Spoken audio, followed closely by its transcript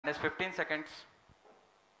minus 15 seconds.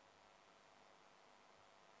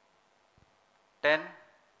 10,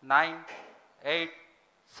 9, 8,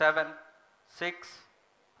 7, 6,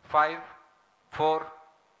 5, 4,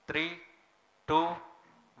 3, 2,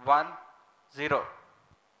 1, 0.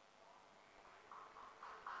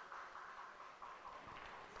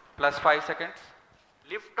 Plus 5 seconds.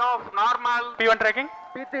 Lift off normal. P1 tracking.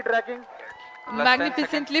 P3 tracking. Plus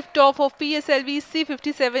Magnificent lift off of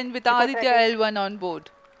PSLV-C57 with Aditya L1 on board.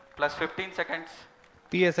 Plus 15 seconds.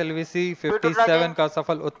 PSLV-C57 का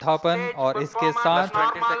सफल उत्थापन और इसके साथ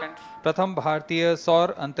प्रथम भारतीय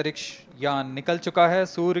सौर अंतरिक्ष यान निकल चुका है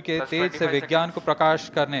सूर्य के तेज से विज्ञान को प्रकाश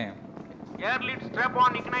करने।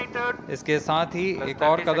 इसके साथ ही एक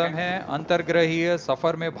और कदम है अंतर्ग्रहीय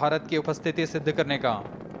सफर में भारत की उपस्थिति सिद्ध करने का।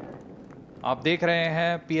 आप देख रहे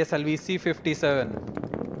हैं PSLV-C57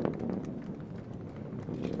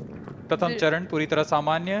 प्रथम चरण पूरी तरह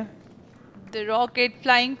सामान्य। The rocket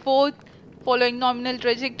flying forth, following nominal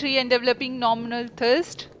trajectory and developing nominal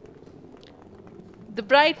thrust. The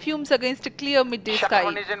bright fumes against a clear midday sky.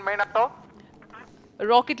 A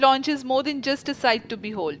rocket launch is more than just a sight to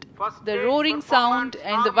behold. The roaring sound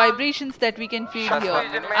and the vibrations that we can feel here,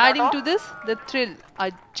 adding to this, the thrill, are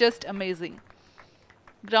just amazing.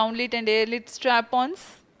 Ground-lit and air-lit strap-ons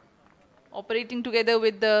operating together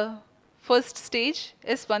with the first stage,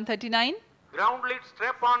 S139. Ground-lit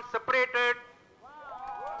strap-on separated.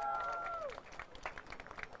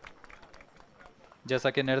 जैसा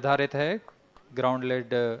कि निर्धारित है ground lead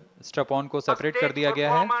strap on को separate कर दिया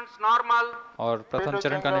गया है और प्रथम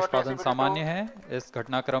चरण का निष्पादन सामान्य है। इस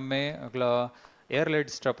घटनाक्रम में अगला एयर लेड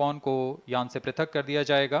स्ट्रैप ऑन को यान से पृथक कर दिया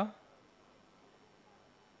जाएगा।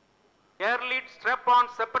 Air lead strap on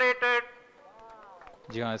separated.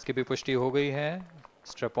 जी हाँ, इसकी भी पुष्टि हो गई है।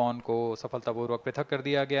 स्ट्रैप ऑन को सफलतापूर्वक पृथक कर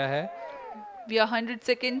दिया गया है। We are 100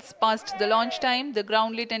 seconds past the launch time. The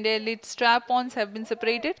ground lit and air lit strap-ons have been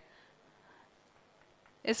separated.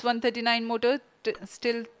 S139 motor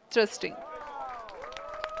still thrusting.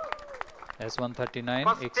 S139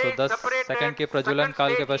 110 second के प्रज्वलन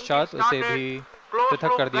काल के पश्चात उसे भी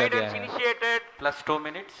पृथक कर दिया गया है। Plus 2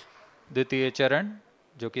 minutes. द्वितीय चरण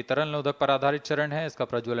जो कि तरल नोदक पर आधारित चरण है, इसका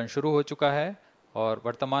प्रज्वलन शुरू हो चुका है और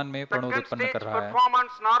वर्तमान में प्रणोद उत्पन्न कर रहा है।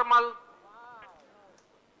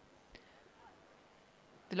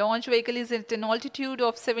 The launch vehicle is at an altitude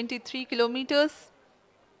of 73 kilometers.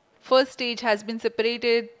 First stage has been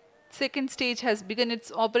separated, second stage has begun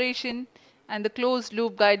its operation, and the closed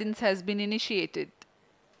loop guidance has been initiated.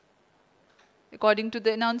 According to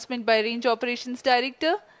the announcement by Range Operations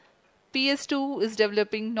Director, PS2 is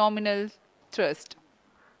developing nominal thrust.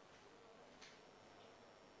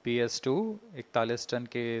 PS2 41 ton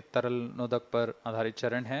के तरल नोदक पर आधारित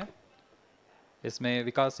चरण है। इसमें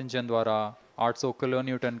विकास engine द्वारा 800 kilo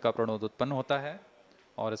Newton का प्रणोद उत्पन्न होता है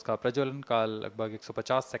और इसका प्रज्वलन काल लगभग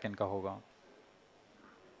 150 सेकंड का होगा।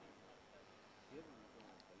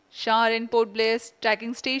 Shar and Port Blair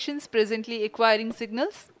tracking stations presently acquiring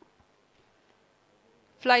signals.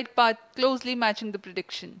 Flight path closely matching the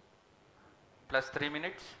prediction. Plus 3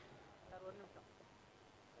 minutes.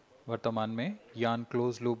 वर्तमान में यान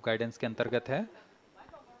क्लोज लूप गाइडेंस के अंतर्गत है।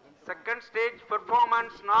 Second stage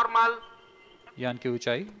performance normal. यान की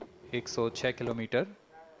ऊंचाई 106 किलोमीटर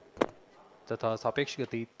तथा सापेक्ष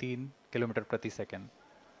गति 3 किलोमीटर प्रति second.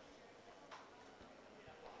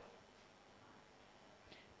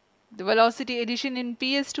 The velocity addition in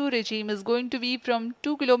PS2 regime is going to be from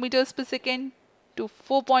 2 kilometers per second to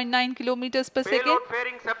 4.9 kilometers per second. Payload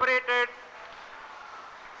fairing separated.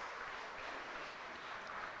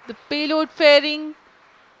 The payload fairing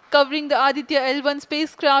covering the Aditya L1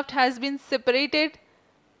 spacecraft has been separated.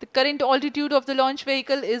 The current altitude of the launch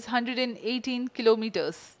vehicle is 118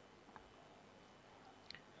 kilometers.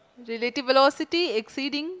 Relative velocity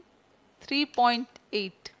exceeding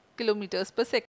 3.8 kilometers per second.